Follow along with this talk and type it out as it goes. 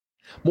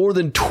More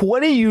than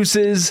 20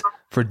 uses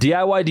for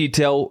DIY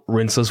Detail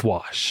Rinseless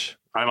Wash.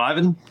 I'm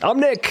Ivan. I'm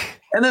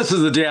Nick. And this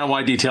is the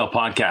DIY Detail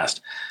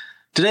Podcast.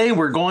 Today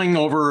we're going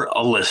over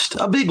a list,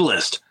 a big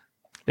list.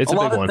 It's a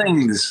lot big one. of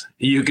things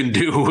you can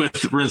do with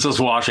rinseless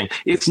washing.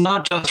 It's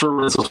not just for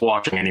rinseless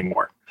washing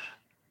anymore.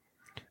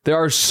 There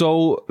are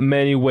so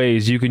many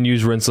ways you can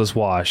use rinseless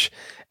wash.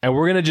 And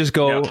we're going to just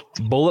go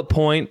bullet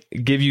point,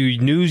 give you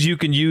news you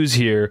can use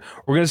here.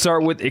 We're going to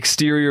start with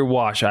exterior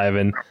wash,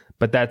 Ivan,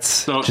 but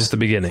that's just the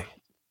beginning.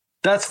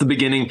 That's the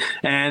beginning.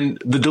 And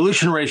the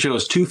dilution ratio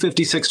is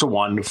 256 to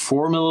 1,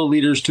 4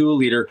 milliliters to a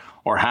liter,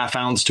 or half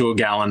ounce to a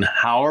gallon,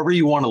 however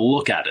you want to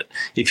look at it.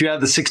 If you have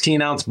the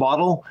 16-ounce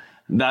bottle,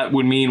 that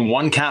would mean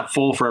 1 cap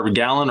full for every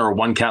gallon or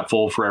 1 cap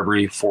full for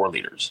every 4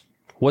 liters.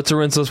 What's a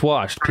rinseless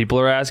wash? People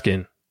are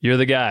asking. You're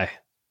the guy.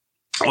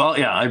 Well,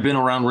 yeah, I've been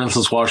around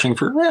rinseless washing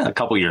for a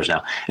couple years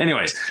now.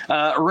 Anyways,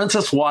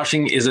 rinseless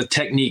washing is a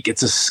technique.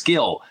 It's a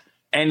skill,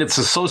 and it's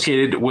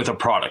associated with a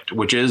product,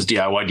 which is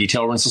DIY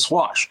Detail Rinseless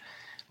Wash.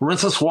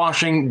 Rinseless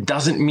washing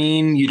doesn't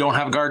mean you don't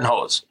have a garden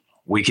hose.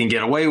 We can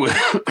get away with,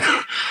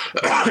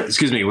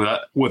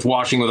 with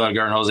washing without a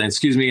garden hose. And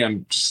excuse me,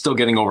 I'm still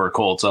getting over a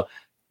cold, so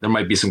there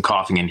might be some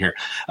coughing in here.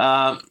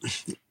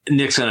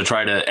 Nick's going to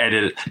try to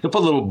edit it. He'll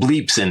put little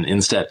bleeps in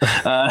instead.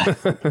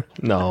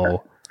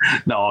 No,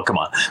 come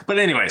on. But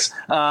anyways,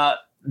 I'm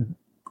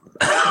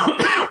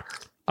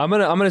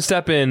gonna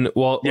step in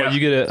while you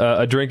get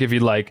a drink if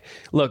you'd like.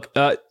 Look,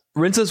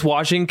 rinseless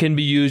washing can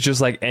be used just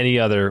like any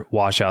other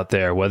wash out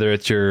there. Whether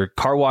it's your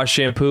car wash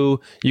shampoo,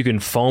 you can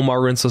foam our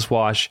rinseless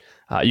wash.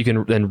 You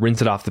can then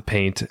rinse it off the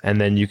paint, and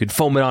then you could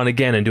foam it on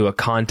again and do a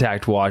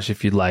contact wash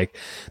if you'd like.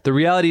 The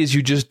reality is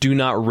you just do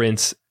not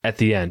rinse at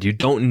the end. You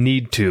don't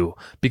need to.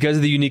 Because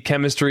of the unique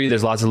chemistry,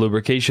 there's lots of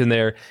lubrication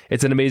there.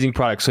 It's an amazing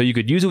product. So you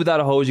could use it without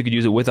a hose. You could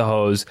use it with a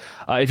hose.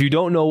 If you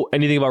don't know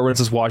anything about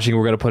rinseless washing,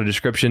 we're going to put a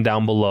description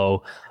down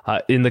below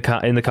in the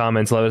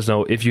comments. Let us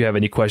know if you have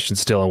any questions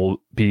still, and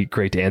we'll be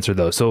great to answer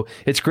those. So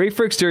it's great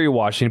for exterior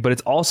washing, but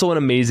it's also an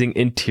amazing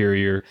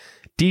interior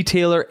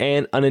detailer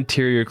and an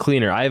interior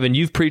cleaner. Ivan,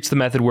 you've preached the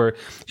method where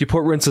you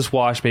put rinseless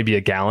wash, maybe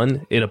a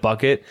gallon in a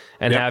bucket,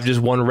 and have just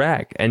one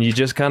rag, and you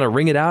just kind of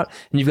wring it out,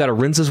 and you've got a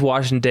rinseless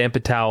wash and damp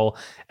it towel,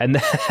 and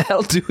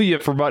that'll do you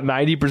for about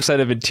 90%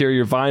 of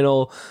interior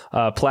vinyl,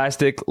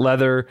 plastic,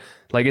 leather.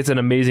 Like, it's an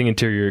amazing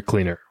interior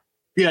cleaner.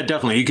 Yeah,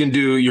 definitely. You can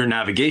do your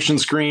navigation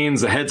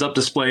screens, the heads-up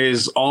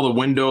displays, all the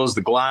windows,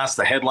 the glass,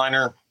 the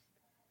headliner.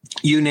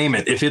 You name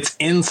it. If it's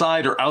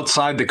inside or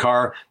outside the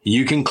car,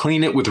 you can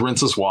clean it with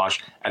rinseless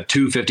wash at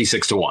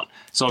 256 to 1.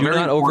 So do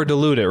not over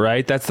dilute it,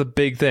 right? That's the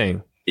big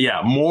thing.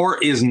 Yeah,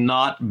 more is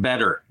not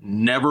better.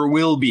 Never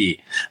will be.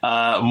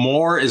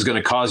 More is going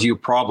to cause you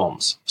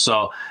problems.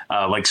 So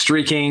like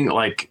streaking,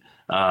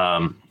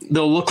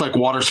 they'll look like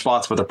water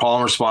spots, but they're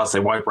polymer spots. They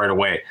wipe right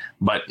away.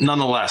 But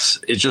nonetheless,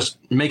 it just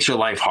makes your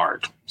life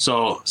hard.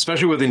 So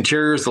especially with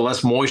interiors, the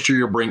less moisture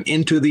you bring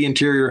into the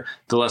interior,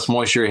 the less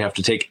moisture you have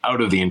to take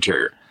out of the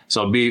interior.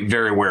 So be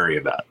very wary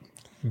of that.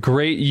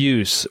 Great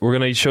use. We're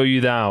going to show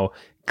you now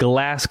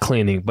glass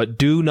cleaning, but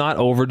do not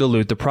over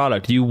dilute the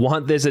product. You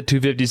want this at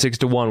 256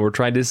 to 1. We're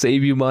trying to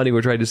save you money.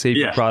 We're trying to save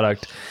your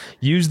product.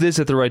 Use this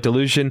at the right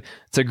dilution.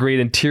 It's a great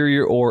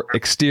interior or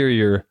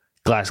exterior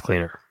glass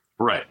cleaner.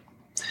 Right.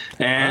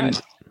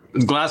 And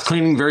glass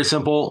cleaning, very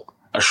simple.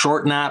 A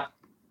short nap,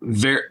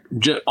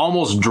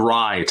 almost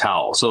dry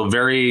towel. So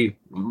very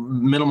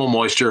minimal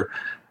moisture.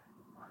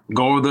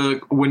 Go over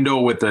the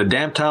window with a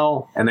damp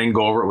towel, and then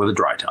go over it with a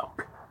dry towel.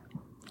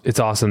 It's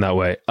awesome that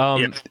way.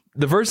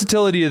 The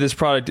versatility of this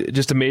product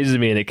just amazes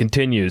me, and it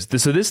continues.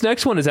 So this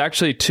next one is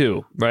actually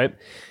 2, right?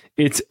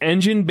 It's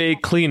engine bay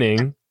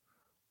cleaning.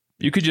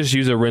 You could just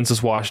use a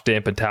rinseless wash,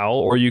 damp and towel,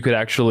 or you could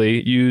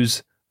actually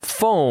use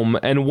foam.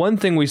 And one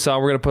thing we saw,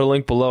 we're going to put a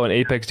link below in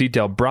Apex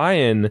Detail.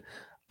 Brian,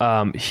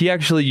 he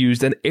actually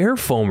used an air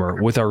foamer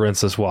with our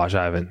rinseless wash,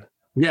 Ivan.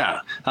 Yeah,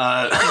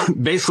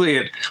 basically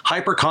it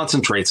hyper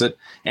concentrates it,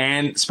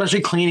 and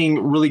especially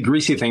cleaning really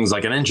greasy things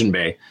like an engine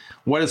bay.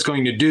 What it's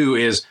going to do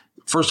is,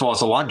 first of all, it's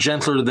a lot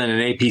gentler than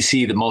an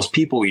APC that most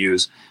people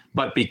use,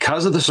 but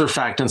because of the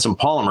surfactants and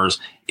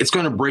polymers, it's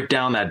going to break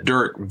down that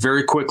dirt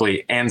very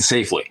quickly and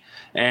safely.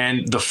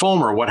 And the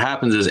foamer, what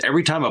happens is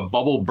every time a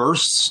bubble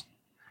bursts,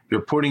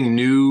 you're putting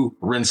new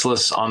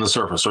rinseless on the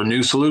surface or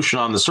new solution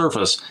on the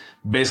surface,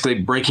 basically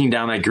breaking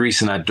down that grease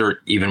and that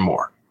dirt even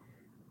more.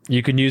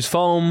 You can use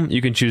foam.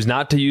 You can choose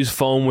not to use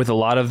foam with a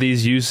lot of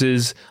these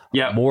uses.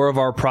 Yeah. More of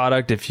our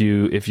product, if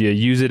you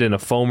use it in a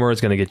foamer,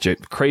 it's going to get you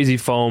crazy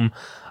foam.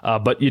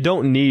 But you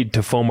don't need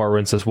to foam our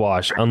rinseless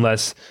wash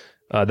unless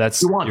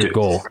that's your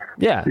goal.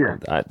 Yeah.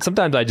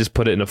 Sometimes I just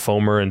put it in a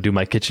foamer and do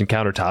my kitchen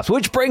countertops,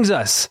 which brings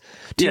us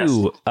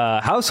to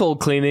household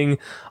cleaning,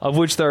 of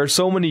which there are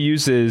so many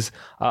uses.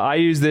 I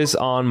use this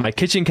on my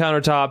kitchen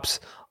countertops,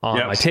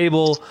 on my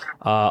table,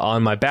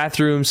 on my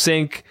bathroom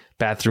sink,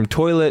 bathroom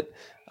toilet.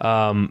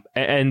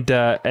 And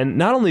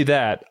not only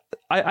that,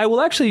 I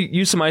will actually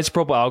use some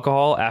isopropyl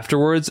alcohol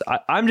afterwards.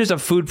 I'm just a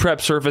food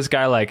prep surface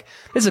guy. Like,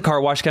 it's a car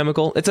wash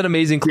chemical. It's an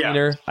amazing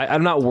cleaner.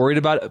 I'm not worried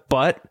about it,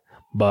 but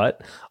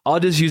but I'll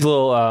just use a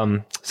little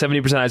 70%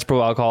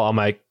 isopropyl alcohol on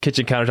my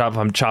kitchen countertop if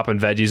I'm chopping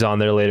veggies on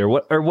there later,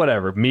 or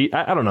whatever, meat.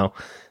 I don't know.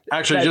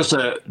 Actually,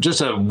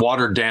 just a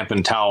water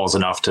dampened towel is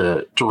enough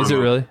to remove. Is it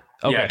really?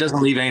 Okay. Yeah, it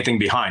doesn't leave anything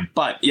behind.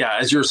 But yeah,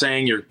 as you're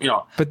saying,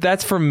 But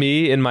that's for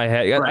me in my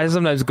head. Right. I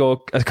sometimes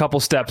go a couple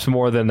steps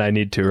more than I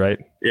need to, right?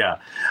 Yeah.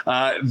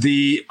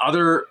 The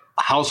other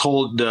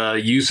household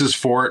uses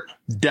for it,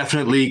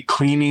 definitely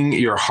cleaning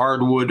your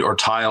hardwood or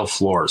tile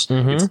floors.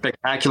 It's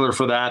spectacular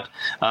for that.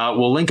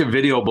 We'll link a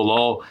video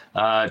below.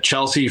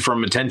 Chelsea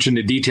from Attention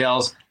to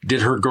Details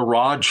did her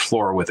garage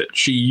floor with it.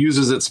 She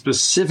uses it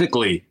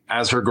specifically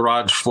as her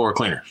garage floor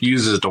cleaner. She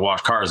uses it to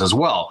wash cars as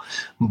well.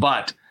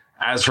 But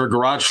as her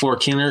garage floor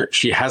cleaner,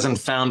 she hasn't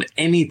found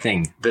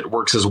anything that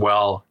works as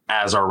well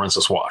as our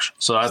Rinseless Wash.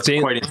 So that's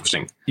quite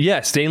interesting.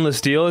 Yeah, stainless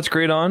steel, it's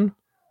great on.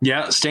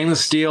 Yeah,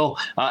 stainless steel.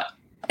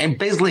 And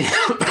basically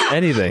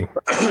anything,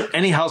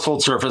 any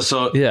household surface.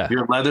 So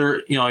your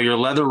leather, your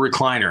leather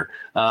recliner,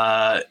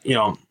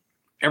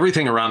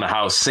 everything around the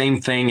house,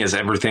 same thing as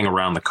everything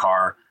around the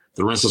car.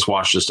 The Rinseless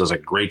Wash just does a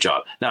great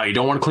job. Now, you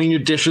don't want to clean your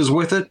dishes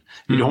with it.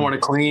 You don't want to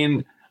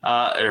clean,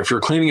 if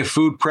you're cleaning a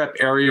food prep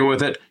area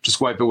with it,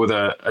 just wipe it with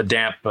a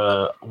damp,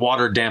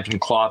 water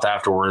dampened cloth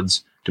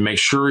afterwards to make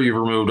sure you've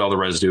removed all the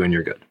residue and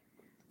you're good.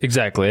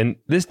 Exactly. And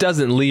this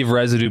doesn't leave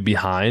residue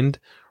behind.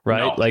 Right?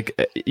 No.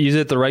 Like use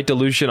it the right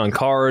dilution on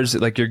cars,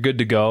 like you're good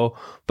to go.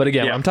 But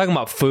again, when I'm talking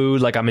about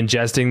food, like I'm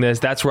ingesting this,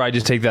 that's where I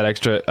just take that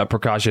extra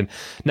precaution.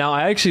 Now,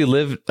 I actually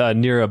live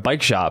near a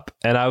bike shop,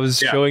 and I was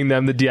showing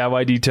them the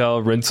DIY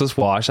Detail Rinseless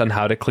Wash on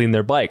how to clean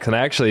their bikes. And I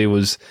actually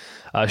was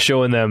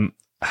showing them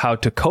how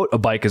to coat a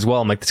bike as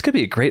well. I'm like, this could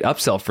be a great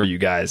upsell for you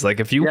guys. Like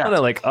if you want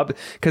to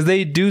because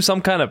they do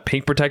some kind of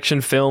paint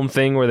protection film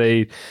thing where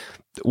they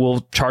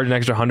will charge an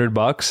extra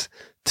 $100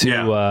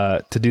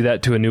 to do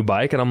that to a new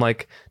bike. And I'm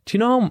like, do you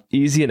know how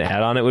easy an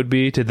add-on it would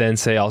be to then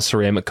say I'll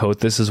ceramic coat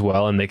this as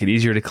well and make it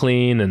easier to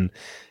clean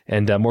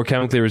and more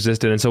chemically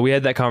resistant? And so we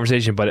had that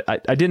conversation, but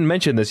I didn't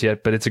mention this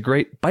yet, but it's a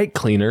great bike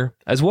cleaner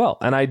as well.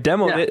 And I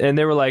demoed it, and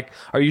they were like,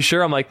 are you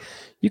sure? I'm like,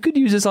 you could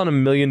use this on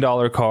 $1 million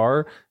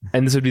car,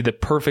 and this would be the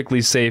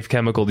perfectly safe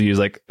chemical to use.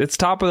 Like, it's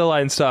top of the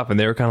line stuff. And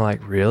they were kind of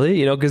like,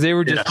 really? Because they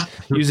were just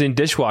using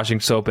dishwashing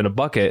soap in a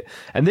bucket,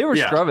 and they were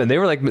scrubbing. They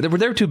were like, they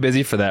were too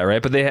busy for that,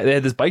 right? But they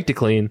had this bike to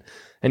clean.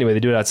 Anyway,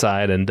 they do it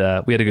outside, and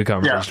we had a good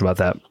conversation about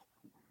that.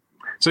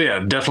 So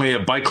yeah, definitely a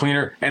bike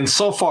cleaner. And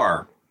so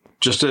far,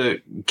 just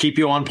to keep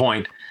you on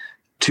point,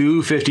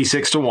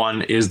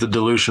 256-1 is the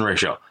dilution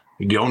ratio.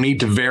 You don't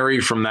need to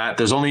vary from that.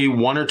 There's only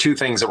one or two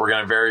things that we're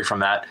going to vary from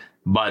that,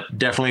 but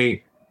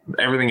definitely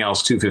everything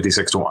else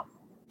 256-1.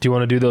 Do you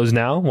want to do those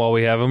now while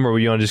we have them, or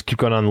do you want to just keep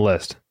going on the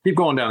list? Keep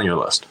going down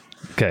your list.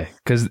 Okay,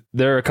 because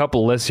there are a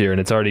couple lists here,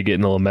 and it's already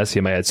getting a little messy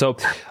in my head. So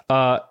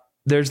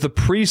there's the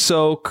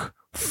pre-soak,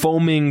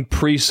 foaming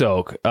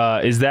pre-soak.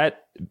 Is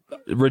that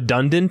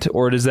redundant,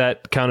 or does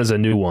that count as a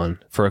new one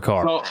for a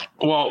car?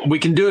 Well, we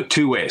can do it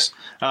two ways.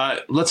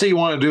 Let's say you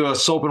want to do a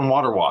soap and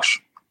water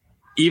wash.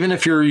 Even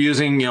if you're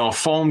using,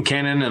 foam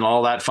cannon and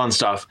all that fun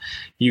stuff,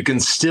 you can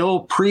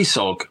still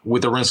pre-soak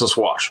with the Rinseless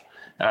Wash.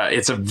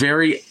 It's a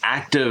very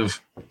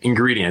active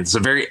ingredient. It's a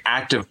very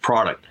active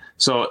product.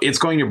 So it's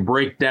going to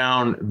break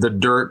down the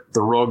dirt,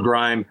 the road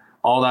grime,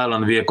 all that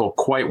on the vehicle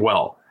quite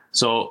well.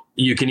 So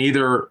you can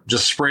either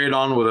just spray it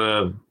on with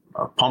a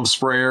pump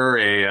sprayer,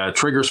 a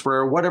trigger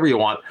sprayer, whatever you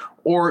want,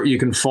 or you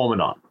can foam it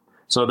on.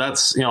 So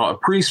that's, a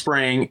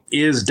pre-spraying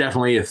is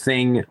definitely a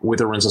thing with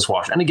a Rinseless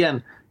Wash. And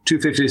again,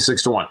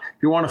 256-1. If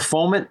you want to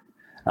foam it,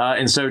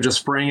 instead of just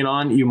spraying it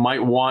on, you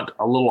might want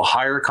a little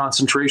higher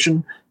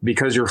concentration,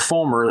 because your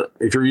foamer,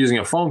 if you're using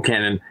a foam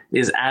cannon,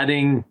 is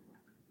adding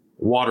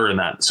water in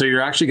that. So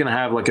you're actually going to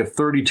have like a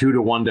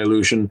 32-1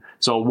 dilution.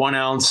 So 1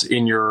 ounce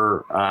in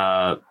your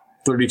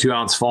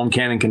 32-ounce foam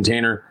cannon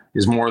container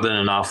is more than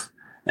enough.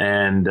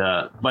 And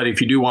but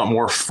if you do want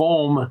more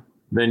foam,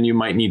 then you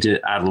might need to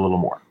add a little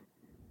more.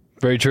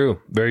 Very true.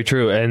 Very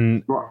true.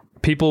 And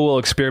people will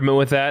experiment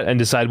with that and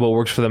decide what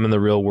works for them in the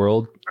real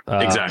world.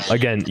 Exactly.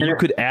 Again, you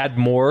could add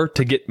more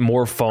to get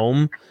more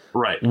foam.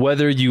 Right.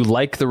 Whether you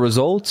like the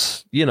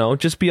results,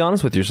 just be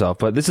honest with yourself.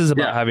 But this is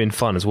about having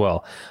fun as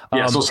well.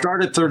 So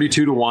start at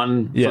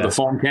 32-1 for the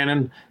foam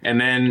cannon,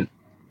 and then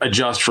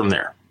adjust from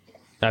there.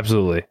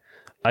 Absolutely.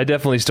 I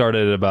definitely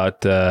started at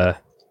about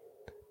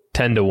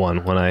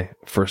 10-1 when I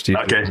first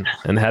used it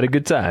and had a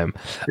good time.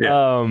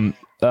 Yeah.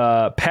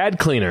 Pad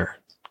cleaner.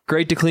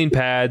 Great to clean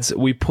pads.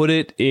 We put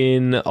it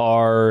in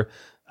our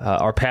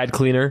pad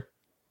cleaner.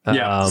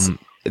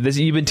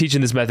 You've been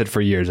teaching this method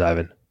for years,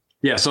 Ivan.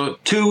 Yeah, so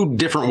two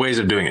different ways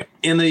of doing it.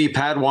 In the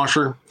pad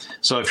washer,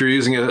 so if you're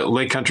using a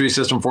Lake Country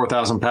System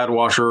 4000 pad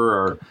washer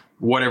or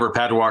whatever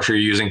pad washer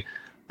you're using,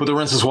 with the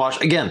Rinseless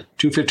Wash, again,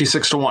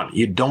 256-1.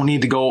 You don't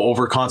need to go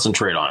over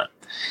concentrate on it.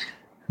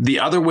 The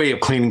other way of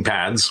cleaning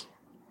pads,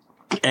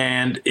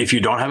 and if you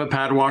don't have a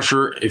pad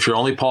washer, if you're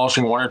only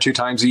polishing 1 or 2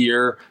 times a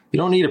year, you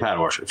don't need a pad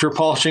washer. If you're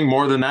polishing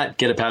more than that,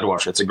 get a pad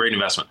washer. It's a great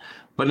investment.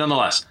 But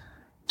nonetheless,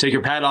 take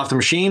your pad off the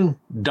machine,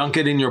 dunk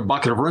it in your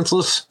bucket of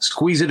rinseless,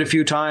 squeeze it a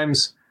few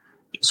times,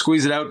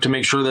 squeeze it out to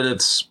make sure that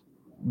it's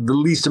the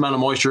least amount of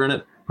moisture in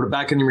it. Put it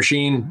back in your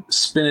machine,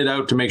 spin it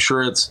out to make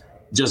sure it's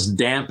just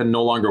damp and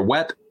no longer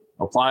wet.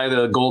 Apply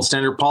the gold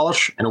standard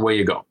polish, and away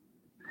you go.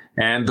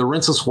 And the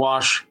rinseless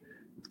wash,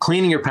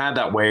 cleaning your pad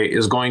that way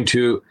is going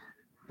to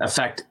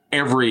affect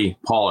every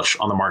polish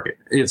on the market.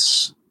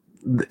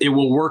 It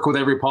will work with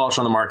every polish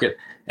on the market.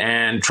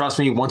 And trust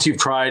me, once you've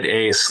tried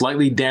a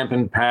slightly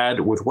dampened pad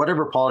with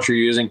whatever polish you're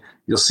using,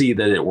 you'll see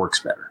that it works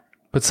better.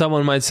 But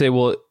someone might say,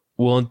 well,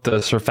 won't the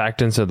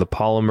surfactants or the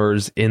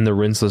polymers in the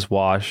rinseless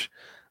wash,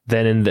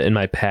 then in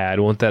my pad,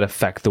 won't that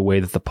affect the way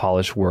that the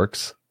polish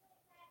works?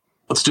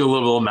 Let's do a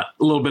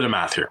little bit of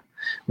math here.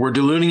 We're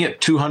diluting it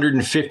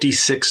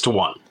 256 to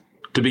 1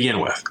 to begin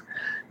with.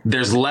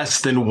 There's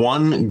less than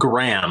 1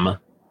 gram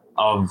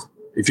of,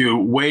 if you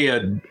weigh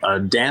a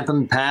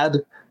dampened pad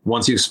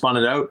once you've spun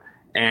it out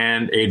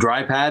and a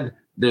dry pad,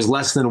 there's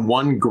less than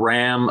 1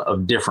 gram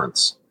of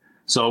difference.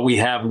 So we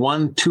have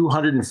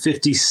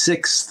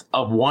 256th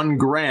of 1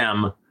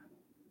 gram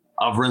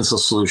of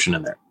rinseless solution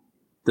in there.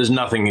 There's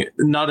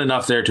not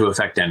enough there to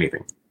affect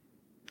anything.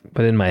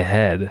 But in my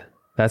head,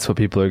 that's what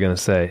people are going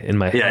to say. In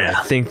my head,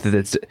 I think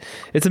that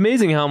it's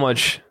amazing how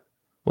much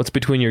what's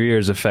between your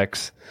ears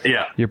affects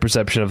your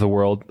perception of the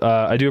world.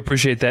 I do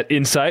appreciate that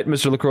insight,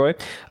 Mr. LaCroix.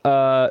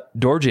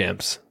 Door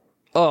jams.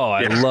 Oh,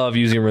 I love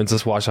using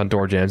rinseless wash on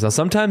door jams. Now,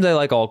 sometimes I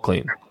like all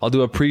clean. I'll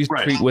do a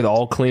pre-treat with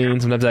all clean.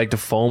 Sometimes I like to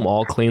foam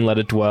all clean, let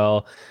it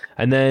dwell,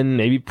 and then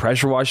maybe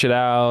pressure wash it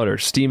out or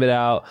steam it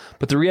out.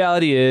 But the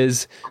reality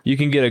is you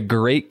can get a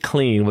great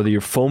clean, whether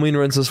you're foaming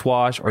rinseless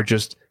wash or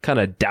just kind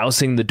of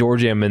dousing the door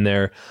jam in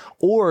there,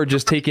 or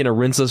just taking a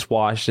rinseless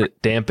wash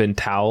dampened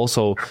towel.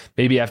 So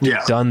maybe after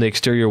you've done the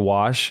exterior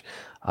wash,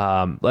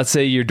 let's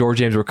say your door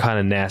jams were kind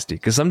of nasty,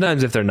 because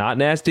sometimes if they're not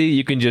nasty,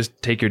 you can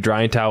just take your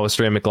drying towel with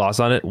ceramic gloss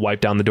on it,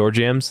 wipe down the door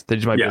jams. They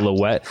just might be a little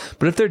wet.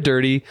 But if they're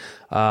dirty,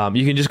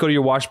 you can just go to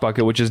your wash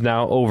bucket, which is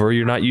now over.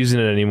 You're not using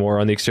it anymore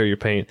on the exterior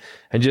paint,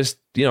 and just,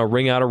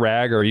 wring out a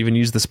rag, or even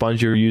use the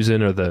sponge you're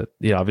using, or the,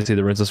 obviously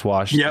the rinseless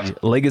wash, the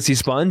legacy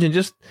sponge, and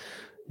just,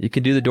 you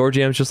can do the door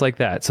jams just like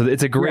that. So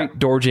it's a great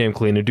door jam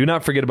cleaner. Do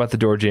not forget about the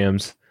door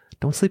jams.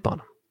 Don't sleep on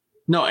them.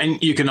 No,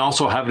 and you can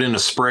also have it in a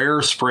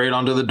sprayer, spray it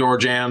onto the door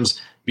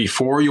jams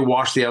before you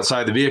wash the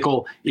outside of the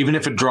vehicle. Even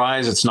if it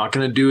dries, it's not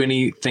going to do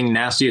anything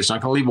nasty. It's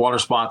not going to leave water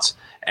spots,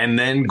 and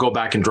then go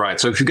back and dry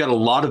it. So if you've got a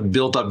lot of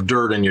built up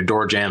dirt in your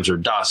door jams or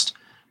dust,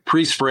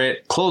 pre-spray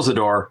it, close the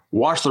door,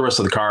 wash the rest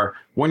of the car.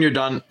 When you're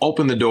done,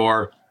 open the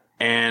door,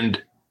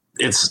 and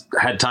it's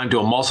had time to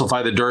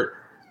emulsify the dirt.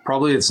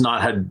 Probably it's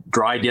not had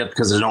dried yet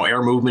because there's no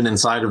air movement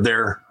inside of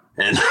there.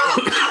 And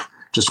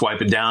just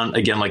wipe it down.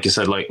 Again, like you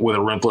said, like with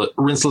a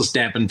rinseless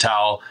dampened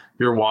towel,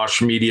 your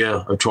wash media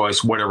of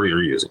choice, whatever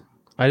you're using.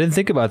 I didn't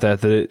think about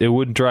that it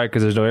wouldn't dry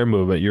because there's no air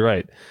movement. You're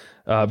right.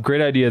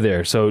 Great idea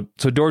there. So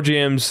door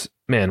jams,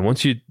 man,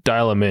 once you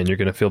dial them in, you're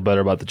going to feel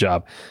better about the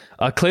job.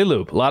 Clay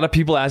lube. A lot of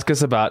people ask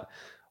us about,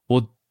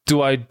 well,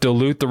 do I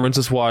dilute the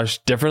rinseless wash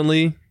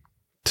differently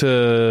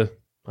to,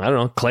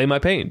 clay my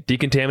paint,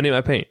 decontaminate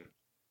my paint?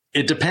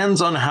 It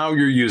depends on how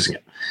you're using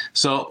it.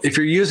 So if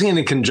you're using it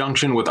in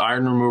conjunction with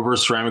iron remover,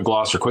 ceramic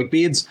gloss, or quick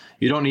beads,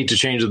 you don't need to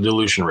change the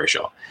dilution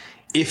ratio.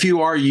 If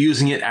you are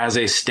using it as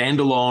a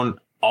standalone,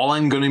 all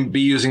I'm going to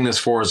be using this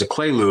for is a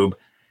clay lube,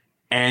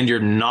 and you're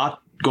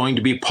not going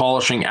to be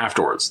polishing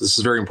afterwards. This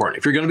is very important.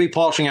 If you're going to be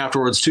polishing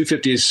afterwards,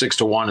 256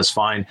 to 1 is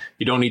fine.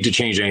 You don't need to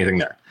change anything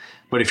there.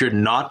 But if you're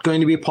not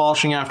going to be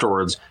polishing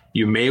afterwards,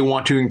 you may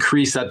want to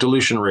increase that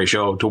dilution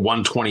ratio to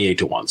 128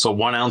 to 1. So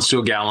 1 ounce to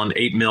a gallon,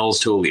 8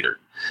 mils to a liter.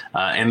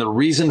 And the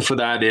reason for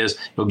that is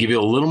it'll give you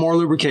a little more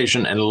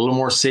lubrication and a little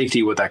more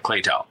safety with that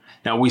clay towel.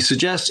 Now, we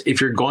suggest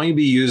if you're going to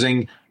be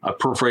using a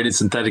perforated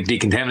synthetic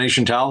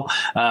decontamination towel,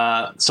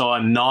 so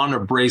a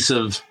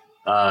non-abrasive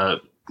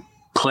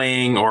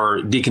claying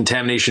or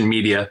decontamination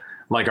media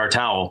like our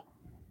towel,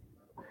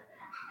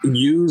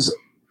 use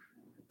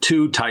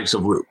 2 types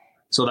of lube.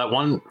 So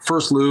that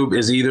first lube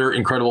is either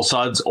Incredible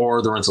Suds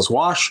or the rinseless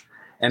wash,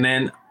 and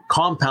then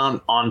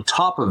compound on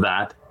top of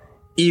that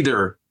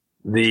either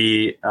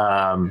the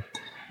iron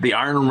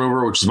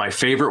remover, which is my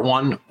favorite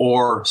one,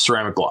 or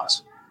ceramic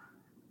gloss.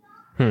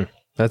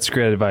 That's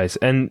great advice.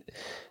 And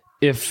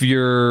if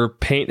your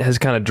paint has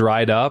kind of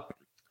dried up,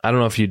 I don't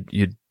know if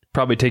you'd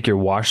probably take your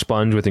wash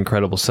sponge with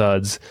Incredible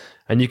Suds,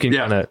 and you can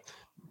kind of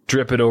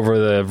drip it over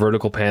the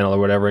vertical panel or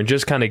whatever, and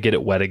just kind of get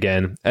it wet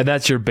again. And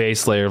that's your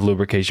base layer of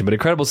lubrication. But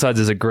Incredible Suds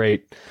is a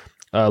great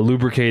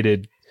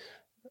lubricated.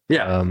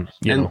 And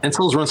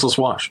so is rinseless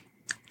wash.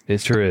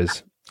 It sure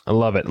is. I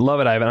love it.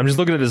 Love it, Ivan. I'm just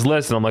looking at his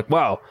list and I'm like,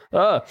 wow.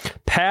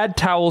 Pad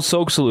towel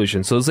soak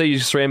solution. So let's say you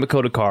ceramic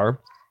coat a car.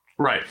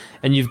 Right.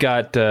 And you've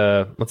got,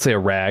 let's say, a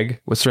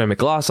rag with ceramic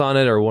gloss on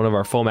it, or one of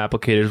our foam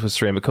applicators with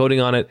ceramic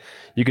coating on it.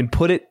 You can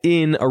put it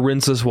in a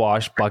rinseless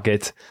wash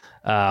bucket,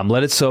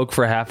 let it soak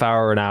for a half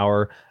hour or an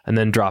hour, and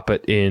then drop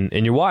it in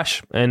your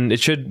wash. And it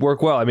should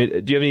work well. I mean,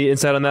 do you have any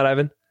insight on that,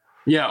 Ivan?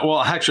 Yeah, well,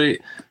 actually,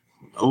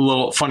 a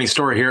little funny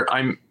story here.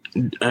 I'm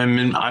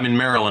I'm in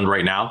Maryland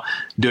right now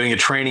doing a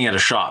training at a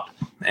shop,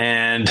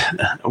 and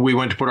we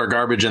went to put our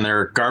garbage in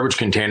their garbage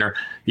container.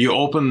 You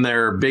open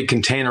their big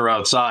container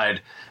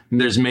outside, and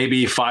there's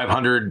maybe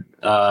 500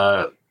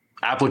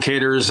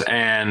 applicators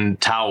and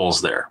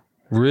towels there.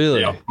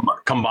 Really?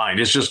 Combined.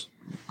 It's just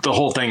the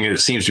whole thing. It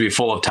seems to be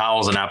full of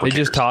towels and applicators. They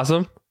just toss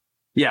them?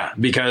 Yeah,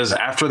 because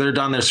after they're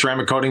done their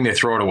ceramic coating, they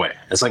throw it away.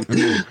 It's like,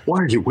 why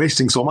are you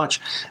wasting so much?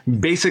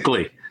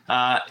 Basically,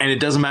 and it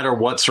doesn't matter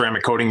what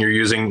ceramic coating you're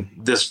using.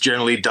 This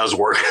generally does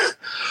work.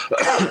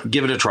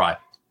 Give it a try.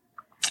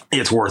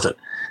 It's worth it.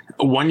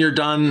 When you're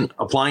done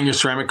applying your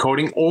ceramic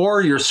coating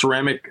or your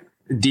ceramic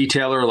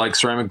detailer like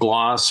ceramic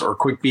gloss or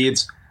quick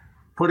beads,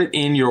 put it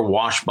in your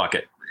wash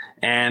bucket.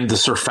 And the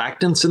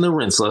surfactants in the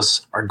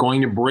rinseless are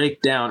going to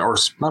break down, or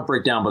not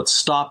break down, but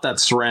stop that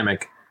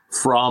ceramic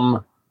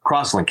from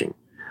cross-linking.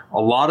 A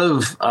lot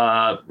of,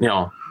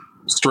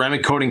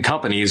 ceramic coating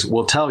companies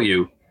will tell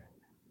you,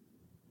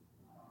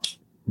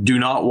 do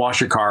not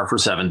wash your car for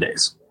 7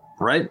 days,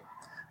 right?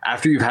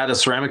 After you've had a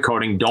ceramic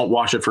coating, don't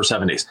wash it for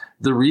 7 days.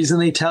 The reason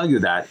they tell you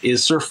that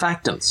is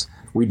surfactants.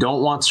 We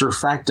don't want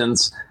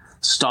surfactants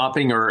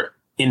stopping or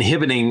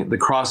inhibiting the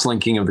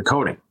cross-linking of the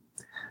coating.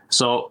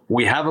 So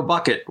we have a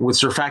bucket with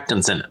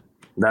surfactants in it.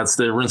 That's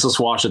the rinseless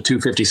wash at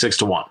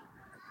 256-1.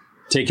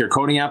 Take your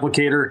coating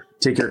applicator,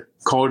 take your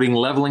coating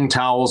leveling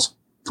towels,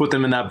 put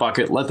them in that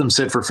bucket, let them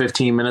sit for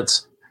 15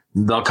 minutes.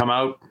 They'll come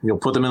out. You'll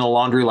put them in the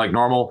laundry like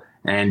normal,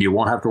 and you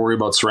won't have to worry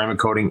about ceramic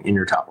coating in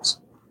your towels.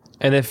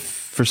 And if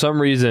for some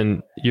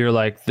reason you're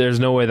like, there's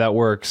no way that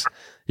works,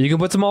 you can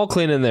put some all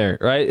clean in there,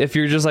 right? If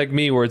you're just like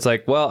me, where it's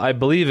like, well, I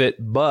believe it,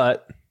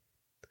 but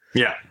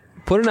yeah,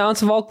 put an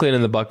ounce of all clean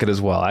in the bucket as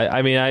well.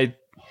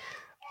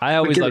 I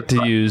always like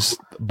to use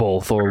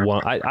both or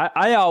one.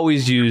 I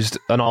always used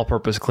an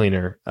all-purpose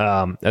cleaner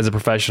as a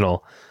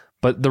professional,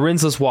 but the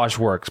rinseless wash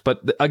works.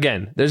 But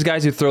again, there's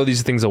guys who throw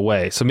these things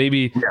away. So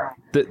maybe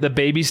the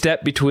baby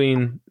step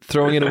between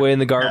throwing it away in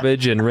the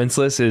garbage and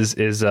rinseless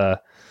is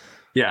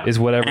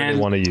whatever they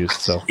want to use.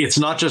 So it's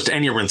not just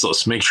any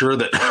rinseless. Make sure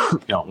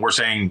that we're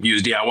saying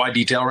use DIY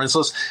detail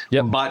rinseless,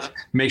 but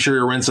make sure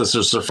your rinseless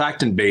is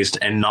surfactant based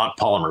and not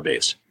polymer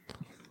based.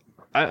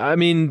 I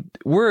mean,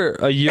 we're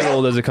a year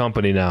old as a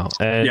company now,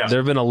 and there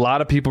have been a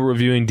lot of people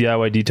reviewing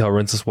DIY detail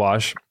rinseless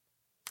wash,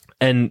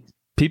 and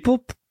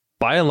people,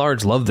 by and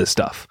large, love this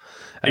stuff.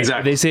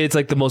 Exactly. They say it's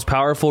like the most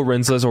powerful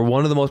rinseless, or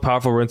one of the most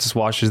powerful rinseless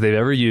washes they've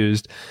ever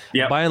used.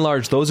 Yep. By and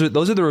large, those are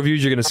the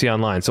reviews you're going to see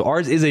online. So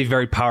ours is a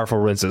very powerful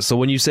rinseless. So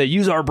when you say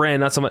use our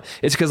brand, not so much,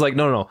 it's because like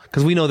no,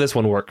 because we know this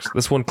one works.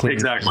 This one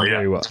cleans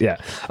very well. Yeah.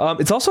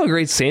 It's also a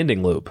great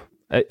sanding lube.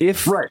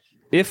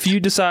 If you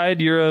decide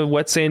you're a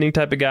wet sanding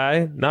type of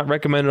guy, not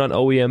recommended on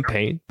OEM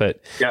paint,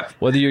 but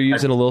whether you're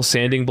using a little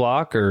sanding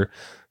block or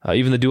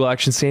even the dual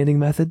action sanding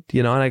method,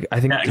 and I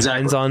think it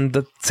depends on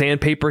the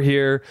sandpaper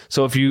here.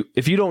 So if you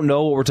don't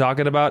know what we're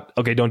talking about,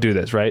 okay, don't do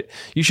this, right?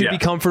 You should be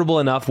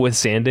comfortable enough with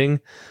sanding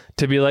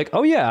to be like,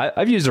 oh yeah,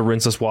 I've used a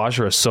rinseless wash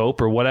or a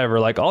soap or whatever.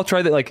 Like I'll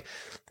try that. Like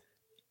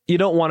you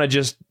don't want to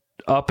just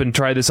up and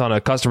try this on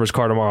a customer's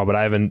car tomorrow, but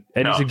I haven't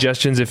any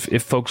suggestions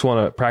if folks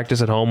want to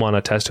practice at home on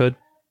a test hood.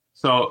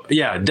 So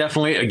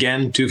definitely,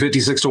 again,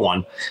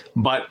 256-1.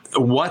 But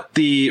what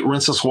the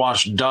rinseless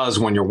wash does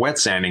when you're wet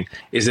sanding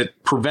is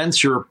it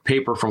prevents your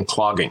paper from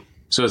clogging.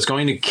 So it's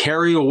going to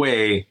carry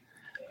away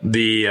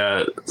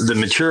the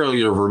material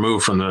you've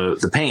removed from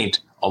the paint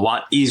a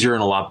lot easier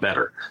and a lot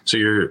better. So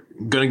you're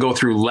going to go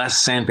through less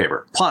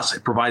sandpaper. Plus,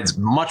 it provides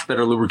much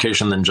better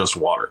lubrication than just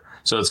water.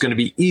 So it's going to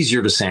be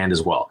easier to sand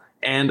as well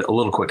and a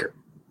little quicker.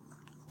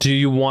 Do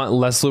you want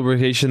less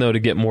lubrication, though, to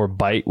get more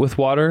bite with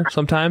water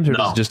sometimes, or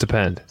does it just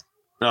depend?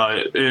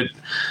 No,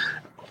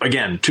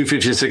 again,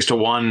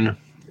 256-1,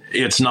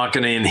 it's not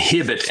going to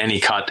inhibit any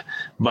cut,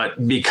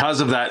 but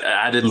because of that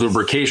added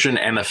lubrication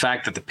and the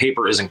fact that the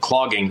paper isn't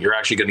clogging, you're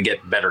actually going to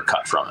get better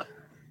cut from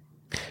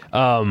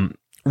it.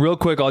 Real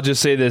quick, I'll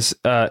just say this,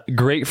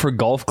 great for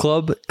golf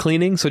club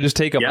cleaning. So just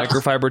take a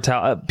microfiber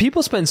towel.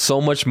 People spend so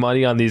much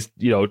money on these,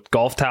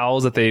 golf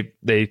towels that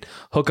they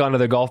hook onto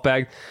their golf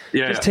bag.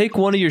 Just take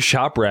one of your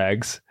shop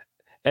rags,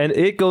 and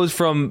it goes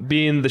from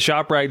being the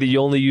shop rag that you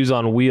only use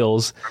on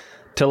wheels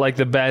to like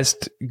the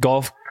best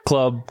golf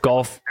club,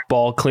 golf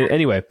ball clean.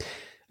 Anyway,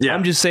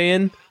 I'm just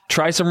saying,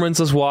 try some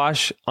rinseless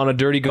wash on a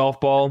dirty golf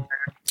ball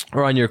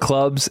or on your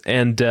clubs,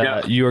 and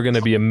you are going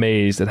to be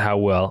amazed at how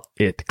well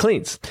it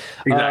cleans.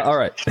 Exactly. All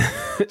right.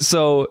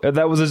 So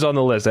that was just on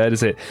the list. I had to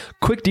say it.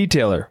 Quick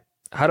detailer.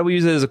 How do we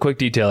use it as a quick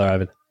detailer,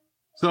 Ivan?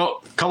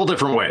 So a couple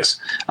different ways.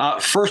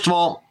 First of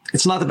all,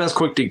 it's not the best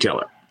quick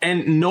detailer,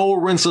 and no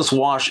rinseless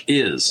wash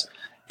is.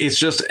 It's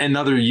just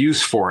another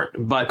use for it.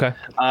 But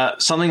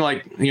something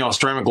like,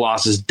 ceramic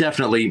gloss is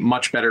definitely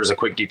much better as a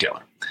quick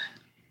detailer.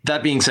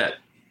 That being said,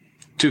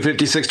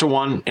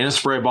 256-1 in a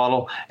spray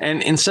bottle.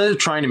 And instead of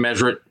trying to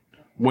measure it,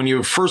 when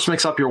you first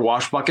mix up your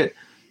wash bucket,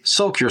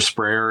 soak your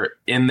sprayer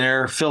in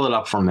there, fill it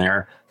up from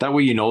there. That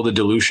way, the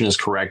dilution is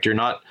correct. You're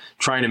not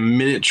trying to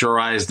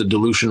miniaturize the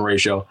dilution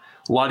ratio.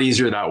 A lot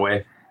easier that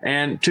way.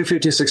 And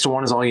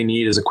 256-1 is all you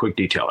need as a quick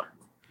detailer.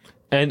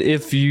 And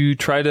if you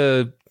try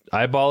to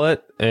eyeball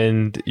it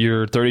and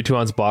your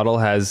 32-ounce bottle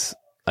has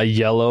a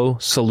yellow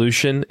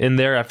solution in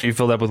there after you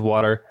fill it up with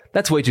water,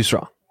 that's way too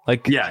strong.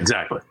 Like, yeah,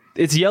 exactly.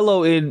 It's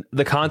yellow in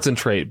the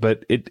concentrate,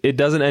 but it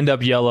doesn't end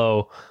up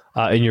yellow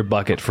in your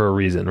bucket for a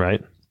reason,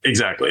 right?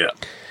 Exactly,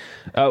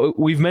 yeah.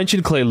 We've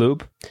mentioned clay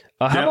lube.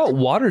 How about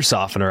water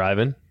softener,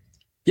 Ivan?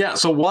 Yeah,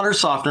 so water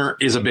softener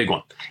is a big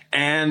one.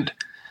 And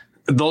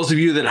those of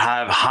you that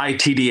have high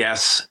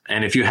TDS,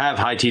 and if you have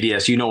high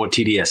TDS, you know what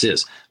TDS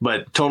is,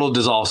 but total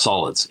dissolved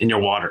solids in your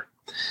water.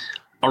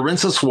 A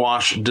rinseless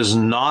wash does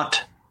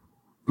not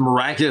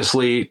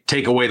miraculously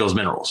take away those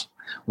minerals.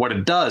 What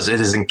it does,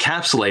 it is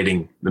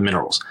encapsulating the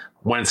minerals.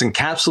 When it's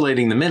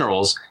encapsulating the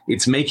minerals,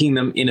 it's making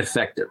them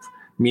ineffective,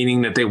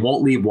 meaning that they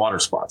won't leave water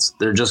spots.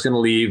 They're just going to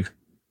leave,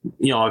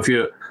 if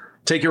you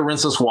take your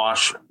rinseless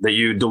wash that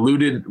you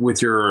diluted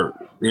with your,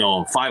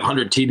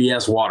 500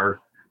 TDS water,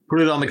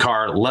 put it on the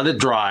car, let it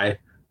dry,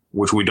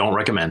 which we don't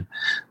recommend,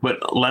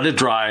 but let it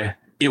dry,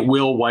 it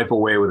will wipe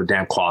away with a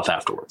damp cloth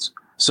afterwards.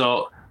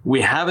 So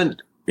we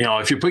haven't,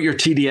 if you put your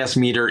TDS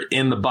meter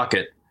in the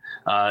bucket,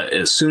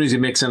 as soon as you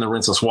mix in the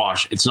rinseless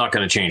wash, it's not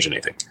going to change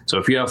anything. So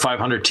if you have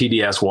 500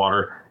 TDS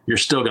water, you're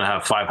still going to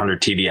have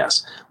 500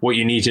 TDS. What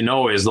you need to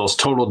know is those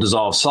total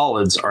dissolved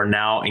solids are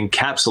now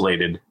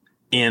encapsulated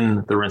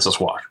in the rinseless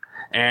wash.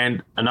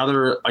 And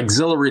another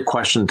auxiliary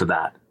question to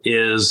that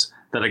is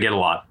that I get a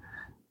lot.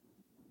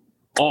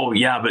 Oh,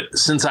 yeah, but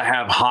since I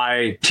have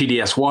high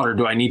TDS water,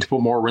 do I need to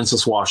put more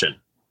rinseless wash in?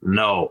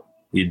 No,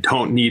 you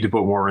don't need to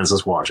put more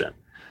rinseless wash in.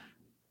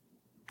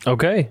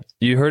 Okay,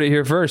 you heard it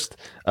here first.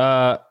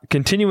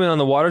 Continuing on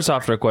the water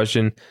softener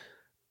question,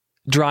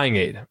 drying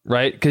aid,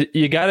 right? Because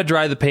you got to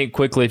dry the paint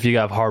quickly if you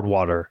have hard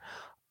water.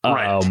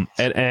 Right.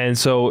 And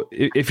so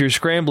if you're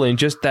scrambling,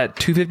 just that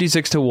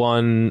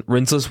 256-to-1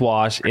 rinseless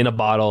wash in a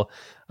bottle,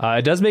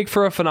 it does make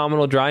for a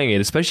phenomenal drying aid,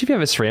 especially if you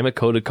have a ceramic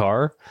coated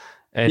car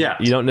and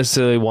you don't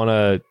necessarily want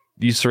to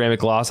use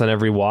ceramic gloss on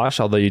every wash,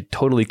 although you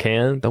totally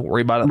can. Don't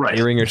worry about it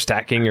layering or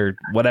stacking or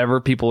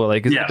whatever. People are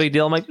like, is it a big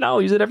deal? I'm like, no,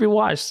 use it every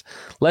wash.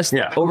 Less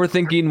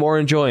overthinking, more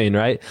enjoying,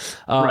 right?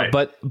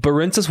 But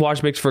rinseless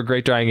wash makes for a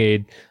great drying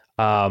aid.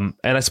 And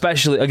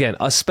especially,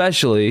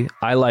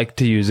 I like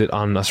to use it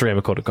on a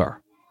ceramic coated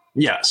car.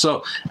 Yeah.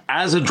 So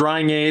as a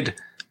drying aid,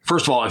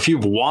 first of all, if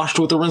you've washed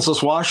with a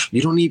rinseless wash, you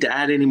don't need to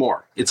add any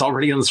more. It's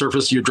already on the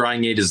surface. Your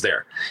drying aid is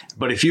there.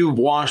 But if you've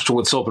washed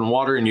with soap and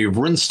water and you've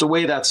rinsed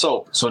away that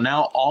soap, so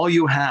now all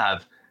you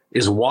have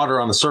is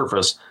water on the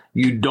surface,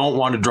 you don't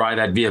want to dry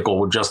that vehicle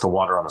with just the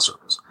water on the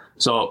surface.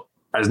 So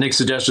as Nick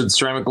suggested,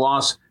 ceramic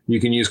gloss, you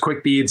can use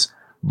quick beads,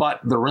 but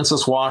the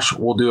rinseless wash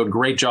will do a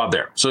great job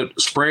there. So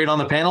spray it on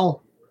the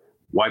panel,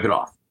 wipe it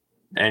off,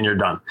 and you're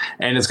done.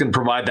 And it's going to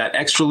provide that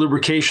extra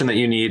lubrication that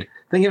you need.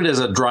 Think of it as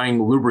a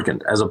drying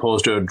lubricant as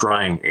opposed to a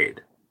drying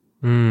aid.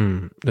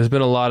 There's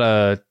been a lot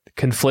of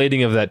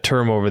conflating of that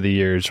term over the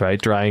years,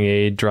 right? Drying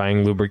aid,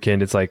 drying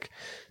lubricant. It's like,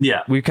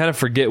 we kind of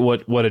forget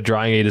what a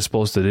drying aid is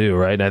supposed to do,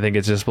 right? And I think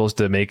it's just supposed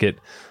to make it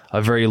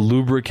a very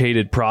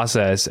lubricated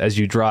process as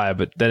you dry,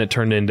 but then it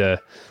turned into,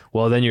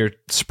 well, then you're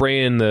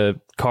spraying the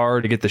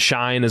car to get the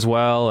shine as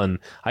well. And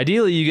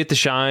ideally you get the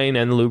shine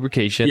and the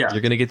lubrication. You're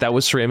going to get that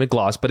with ceramic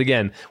gloss. But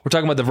again, we're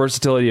talking about the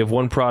versatility of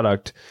one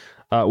product,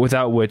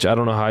 without which I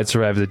don't know how I'd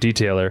survive as a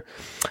detailer.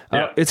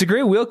 It's a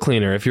great wheel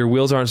cleaner if your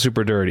wheels aren't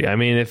super dirty. I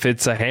mean, if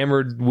it's a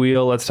hammered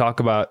wheel, let's talk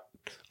about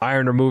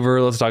iron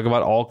remover. Let's talk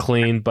about all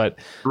clean. But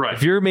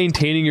if you're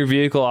maintaining your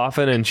vehicle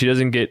often and she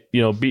doesn't get,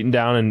 beaten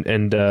down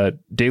and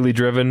daily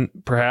driven,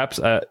 perhaps,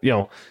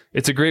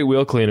 it's a great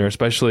wheel cleaner,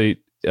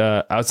 especially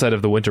outside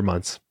of the winter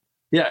months.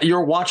 Yeah,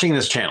 you're watching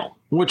this channel,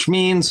 which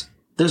means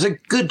there's a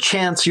good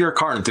chance you're a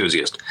car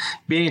enthusiast.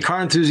 Being a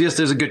car enthusiast,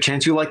 there's a good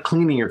chance you like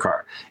cleaning your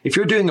car. If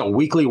you're doing a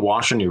weekly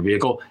wash on your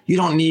vehicle, you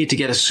don't need to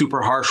get a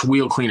super harsh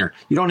wheel cleaner.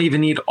 You don't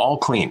even need all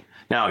clean.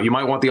 Now, you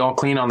might want the all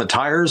clean on the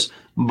tires,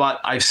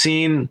 but I've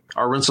seen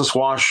our rinseless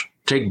wash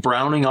take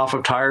browning off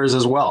of tires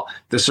as well.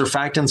 The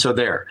surfactants are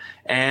there.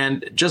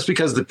 And just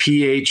because the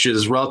pH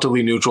is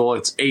relatively neutral,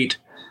 it's 8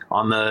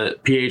 on the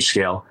pH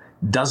scale,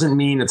 doesn't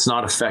mean it's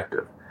not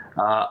effective.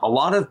 A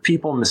lot of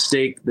people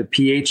mistake the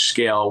pH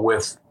scale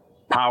with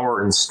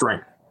power and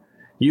strength.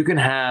 You can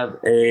have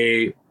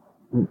a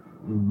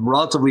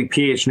relatively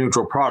pH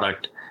neutral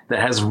product that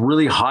has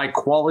really high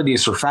quality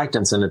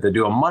surfactants in it that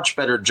do a much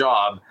better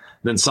job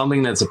than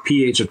something that's a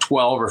pH of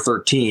 12 or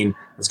 13.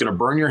 It's going to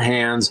burn your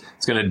hands.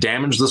 It's going to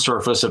damage the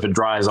surface if it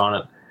dries on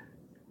it.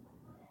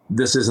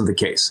 This isn't the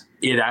case.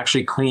 It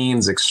actually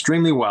cleans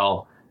extremely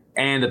well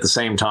and at the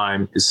same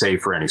time is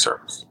safe for any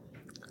surface.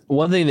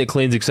 One thing that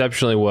cleans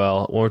exceptionally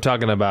well when we're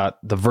talking about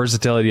the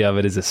versatility of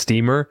it is a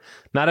steamer.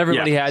 Not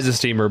everybody has a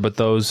steamer, but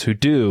those who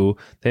do,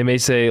 they may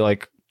say,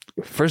 like,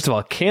 first of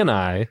all,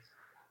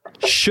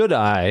 should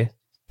I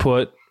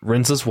put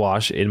rinseless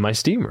wash in my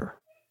steamer?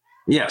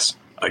 Yes.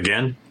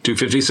 Again,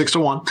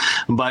 256-to-1,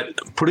 but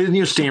put it in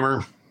your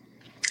steamer.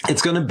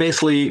 It's going to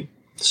basically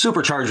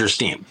supercharge your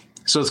steam.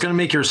 So it's going to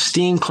make your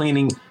steam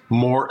cleaning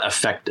more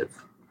effective.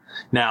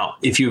 Now,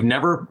 if you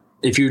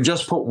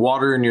just put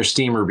water in your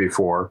steamer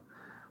before,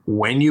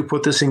 when you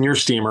put this in your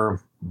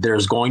steamer,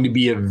 there's going to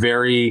be a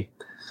very,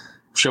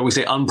 shall we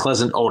say,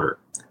 unpleasant odor,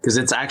 because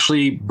it's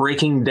actually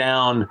breaking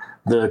down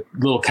the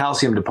little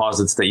calcium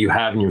deposits that you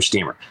have in your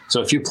steamer.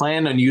 So if you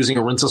plan on using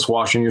a rinseless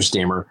wash in your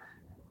steamer,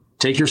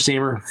 take your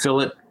steamer,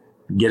 fill it,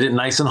 get it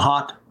nice and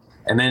hot,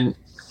 and then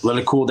let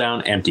it cool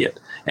down, empty it.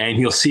 And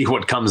you'll see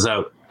what comes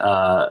out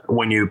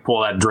when you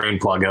pull that drain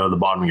plug out of the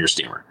bottom of your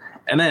steamer.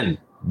 And then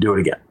do it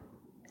again.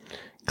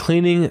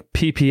 Cleaning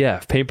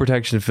PPF, paint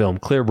protection film,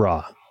 clear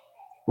bra.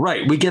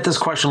 Right. We get this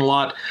question a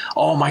lot.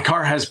 Oh, my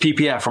car has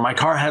PPF or my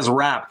car has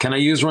wrap. Can I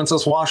use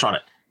rinseless wash on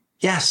it?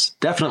 Yes,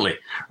 definitely.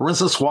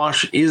 Rinseless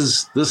wash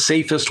is the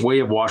safest way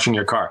of washing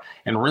your car.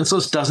 And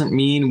rinseless doesn't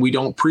mean we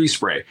don't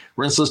pre-spray.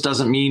 Rinseless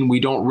doesn't mean we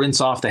don't rinse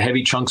off the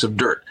heavy chunks of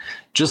dirt.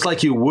 Just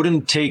like you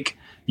wouldn't take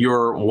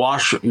your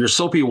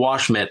soapy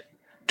wash mitt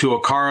to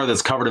a car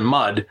that's covered in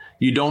mud,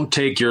 you don't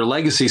take your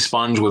legacy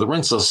sponge with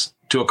rinseless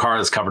to a car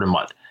that's covered in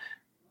mud.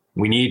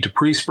 We need to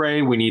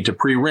pre-spray, we need to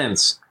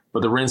pre-rinse,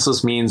 but the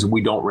rinseless means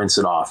we don't rinse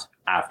it off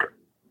after.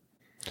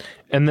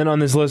 And then on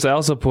this list, I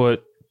also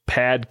put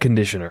pad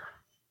conditioner.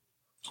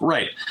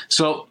 Right.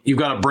 So you've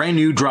got a brand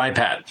new dry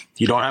pad.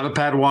 You don't have a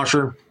pad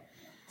washer,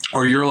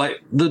 or you're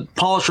like the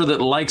polisher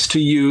that likes to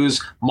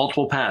use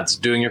multiple pads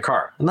doing your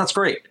car. And that's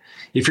great.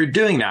 If you're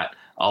doing that,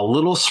 a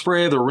little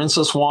spray of the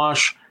rinseless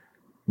wash,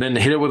 then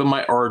hit it with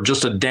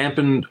just a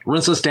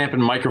rinseless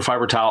dampened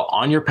microfiber towel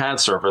on your pad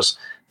surface.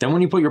 Then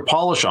when you put your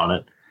polish on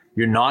it,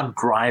 you're not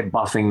dry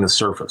buffing the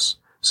surface.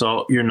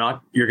 So you're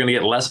going to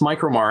get less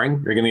micro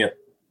marring. You're going to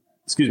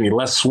get,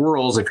 less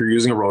swirls if you're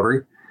using a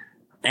rotary,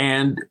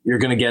 and you're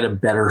going to get a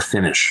better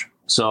finish.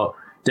 So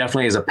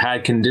definitely as a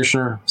pad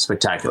conditioner,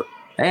 spectacular.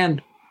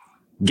 And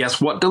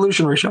guess what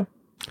dilution ratio?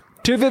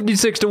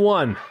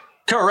 256-1.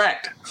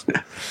 Correct.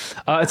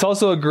 It's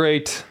also a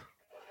great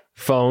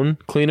phone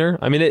cleaner.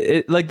 I mean,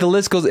 it like the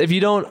list goes. If you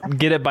don't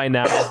get it by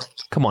now,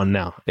 come on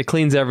now. It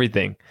cleans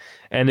everything.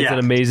 And it's an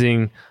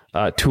amazing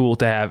tool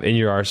to have in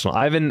your arsenal.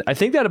 Ivan, I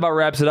think that about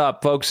wraps it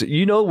up, folks.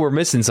 You know we're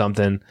missing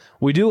something.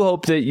 We do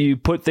hope that you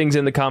put things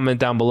in the comment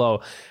down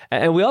below.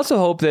 And we also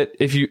hope that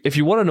if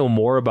you want to know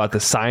more about the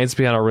science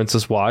behind our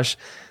rinseless wash,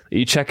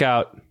 you check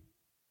out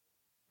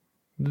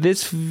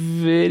this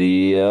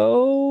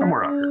video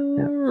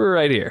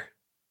right here.